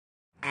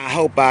I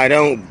hope I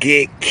don't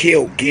get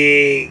killed.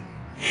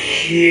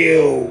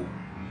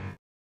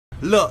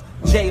 Look,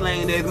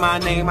 J-Lane is my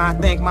name. I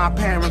thank my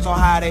parents on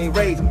how they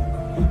raised me.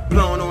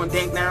 Blowing on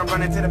dank, now I'm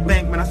running to the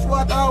bank. Man, I swear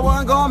I thought I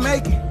wasn't gonna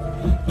make it.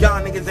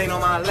 Y'all niggas ain't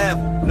on my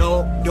level.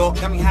 No, dog,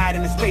 got me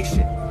hiding in the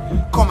spaceship.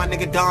 Call my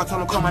nigga Don,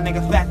 told him call my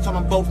nigga Fat, told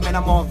him both, man,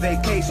 I'm on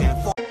vacation.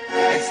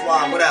 Hey,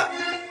 Swab, what up?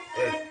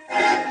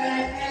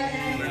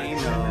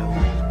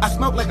 I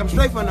smoke like I'm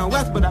straight from the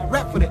west, but I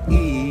rap for the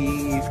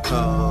east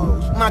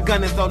coast. My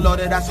gun is so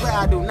loaded, I swear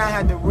I do not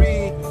have to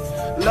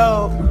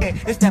reload.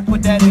 It's that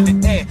put that in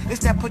the air, it's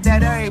that put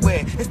that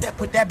everywhere. It's that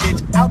put that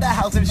bitch out the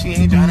house if she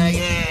ain't tryna,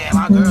 yeah.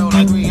 My girl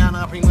like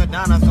Rihanna, prima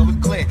donna, so it's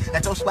clear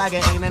that your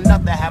swagger ain't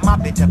enough to have my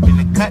bitch up in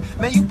the cut.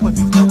 Man, you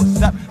pussies know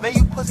what's up, man,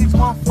 you pussies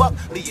want fuck.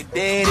 Leave you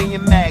dead in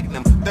your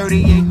Magnum,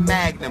 38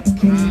 Magnum.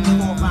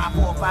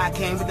 4-5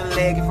 came with the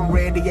leg, and from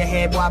red to your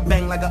head, boy, I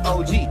bang like an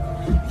OG.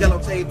 Yellow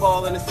tape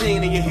ball in the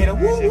scene and you hit a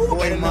woo woo.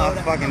 Boy,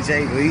 motherfucking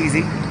Jay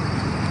Weezy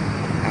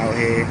out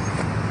here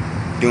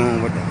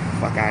doing what the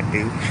fuck I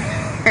do.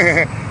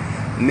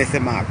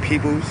 Missing my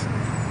peoples,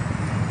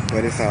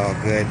 but it's all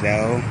good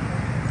though.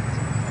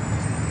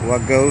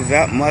 What goes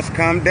up must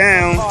come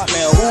down. Man,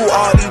 who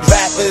are these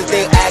rappers?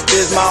 They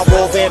actors, my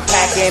roving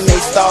packing, they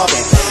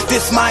starving.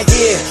 This my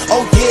year,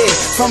 oh yeah,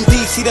 from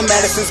DC to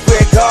Madison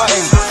Square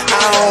Garden.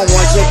 I don't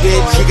want your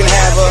bitch, you can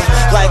have her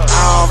like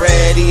I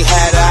already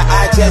had her.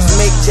 I just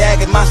make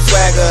jagged my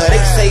swagger.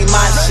 They say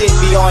my shit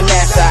be on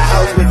NASA.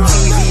 House with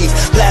TVs,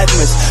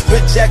 plasmas,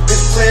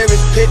 projectors,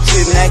 clearest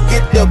pictures. Now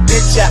get the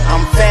bitch out,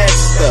 I'm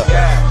faster.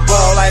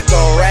 Ball like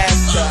a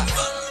raptor.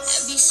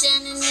 I be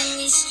shining in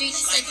these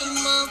streets like a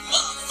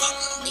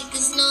motherfucker.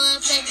 Niggas know I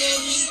pack that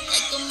heat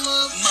like a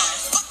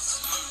motherfucker.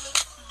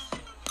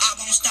 I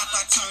won't stop,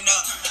 I turn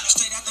up.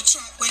 Straight out the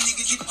trap where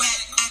niggas get wet.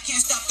 I can't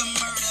stop the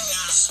murder.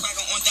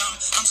 Swagger on dumb,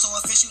 I'm so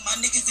official. My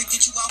niggas that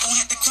get you, I won't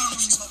have to come.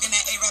 Smoking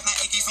that A-Rap, my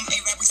AK from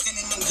A-Rap, we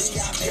sending them.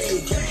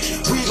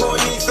 We gon'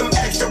 need some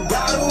extra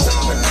bottles,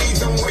 I'ma need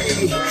some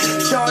weed.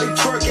 Shorty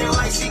twerking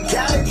like she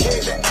got a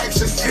kid, the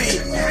extra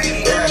speed.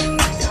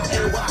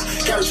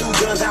 Got 2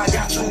 guns, I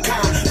got 2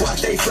 kinds.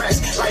 Watch they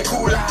fresh like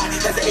Kool-Aid.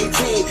 That's the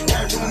 18,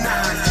 got 2 9.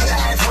 The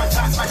ass one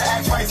top, my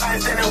ass twice. I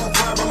ain't standing who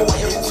club, I'm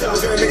waiting who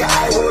children. Nigga,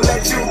 I won't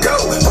let you go.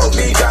 Hope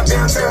me drop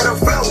down to the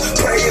floor.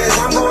 Players,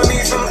 I'm gonna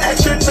need some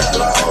extra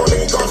teller.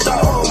 Only gon'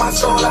 start on my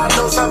soul. I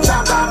know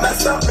sometimes I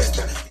mess up.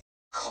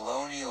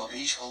 Colonial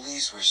Beach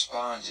police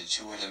responded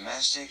to a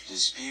domestic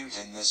dispute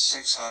in the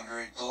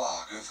 600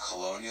 block of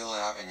Colonial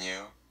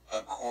Avenue,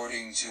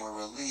 according to a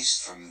release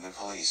from the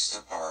police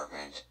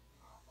department.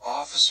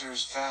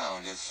 Officers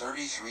found a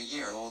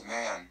 33-year-old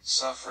man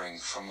suffering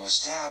from a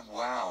stab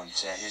wound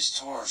to his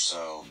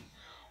torso.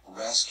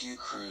 Rescue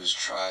crews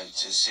tried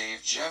to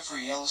save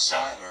Jeffrey L.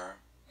 Seiler,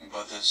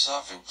 but the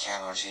Suffolk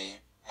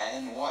County,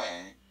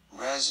 NY,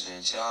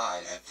 resident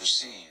died at the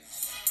scene.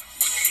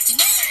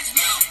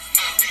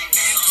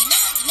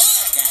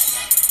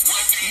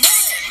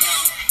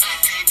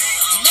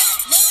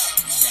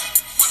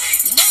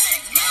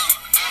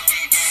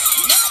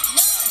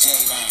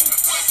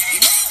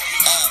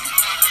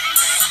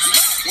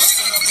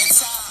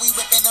 We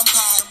whipping them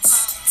pipes.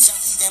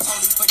 Junkies and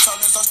police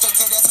patrolling so straight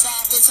to the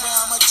side. This where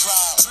I'ma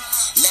drive.